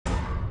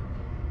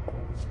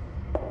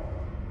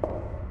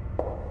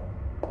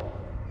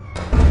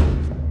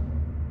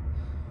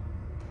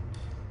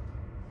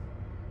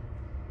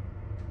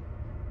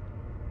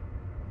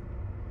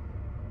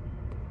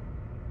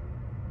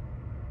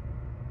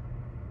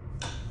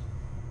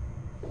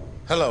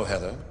Hello,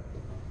 Heather.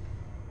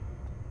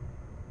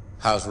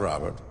 How's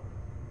Robert?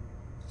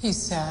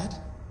 He's sad,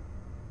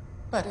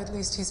 but at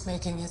least he's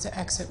making his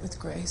exit with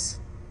grace.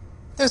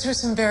 Those were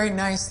some very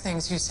nice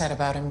things you said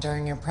about him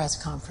during your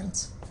press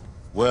conference.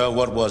 Well,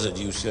 what was it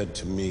you said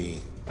to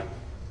me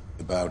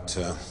about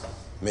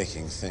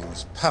making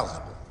things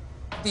palatable?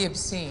 The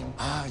obscene.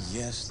 Ah,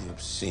 yes, the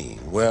obscene.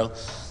 Well,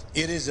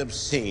 it is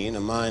obscene,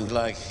 a mind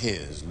like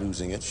his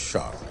losing its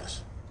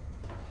sharpness.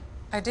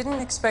 I didn't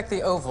expect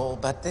the Oval,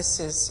 but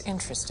this is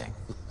interesting.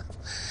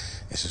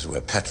 This is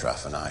where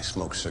Petrov and I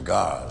smoked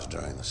cigars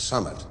during the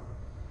summit.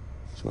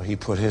 It's where he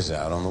put his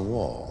out on the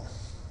wall.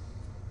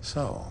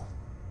 So,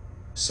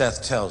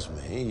 Seth tells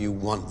me you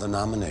want the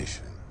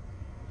nomination.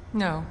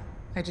 No,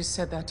 I just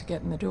said that to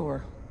get in the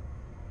door.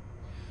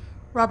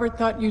 Robert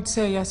thought you'd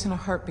say yes in a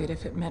heartbeat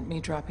if it meant me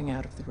dropping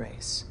out of the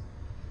race.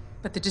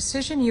 But the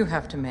decision you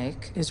have to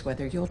make is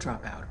whether you'll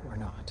drop out or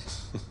not.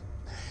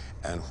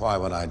 And why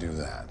would I do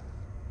that?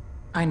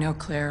 I know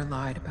Claire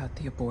lied about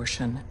the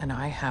abortion, and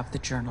I have the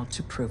journal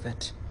to prove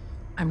it.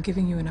 I'm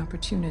giving you an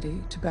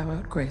opportunity to bow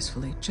out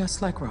gracefully,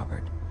 just like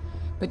Robert.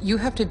 But you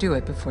have to do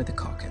it before the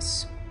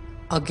caucus.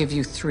 I'll give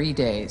you 3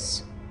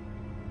 days.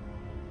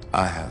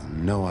 I have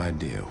no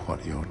idea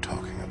what you're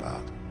talking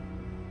about.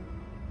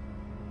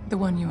 The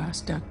one you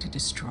asked Doug to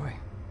destroy.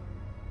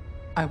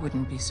 I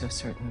wouldn't be so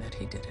certain that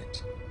he did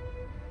it.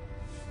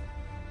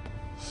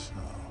 So...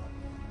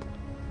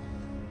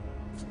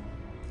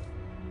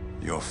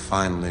 you're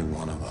finally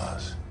one of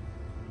us.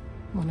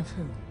 One of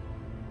who?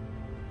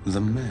 The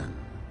men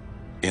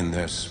in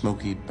their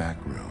smoky back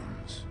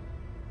rooms.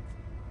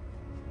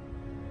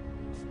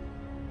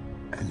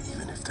 And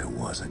even if there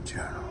was a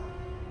journal,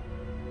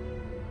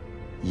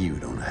 you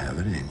don't have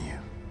it in you.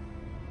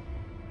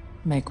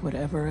 Make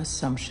whatever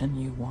assumption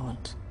you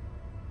want.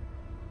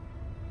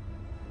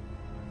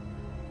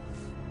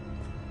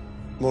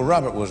 Well,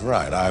 Robert was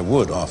right. I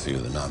would offer you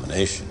the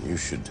nomination. You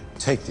should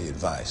take the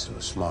advice of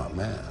a smart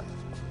man.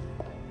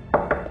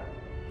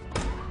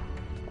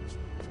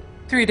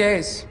 3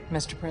 days,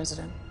 Mr.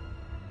 President.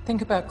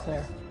 Think about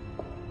Claire.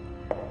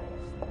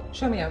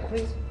 Show me out,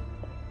 please.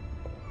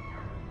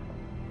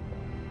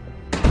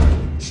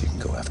 She can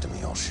go after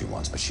me all she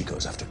wants, but she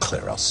goes after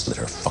Claire, I'll slit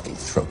her fucking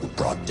throat in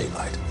broad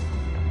daylight.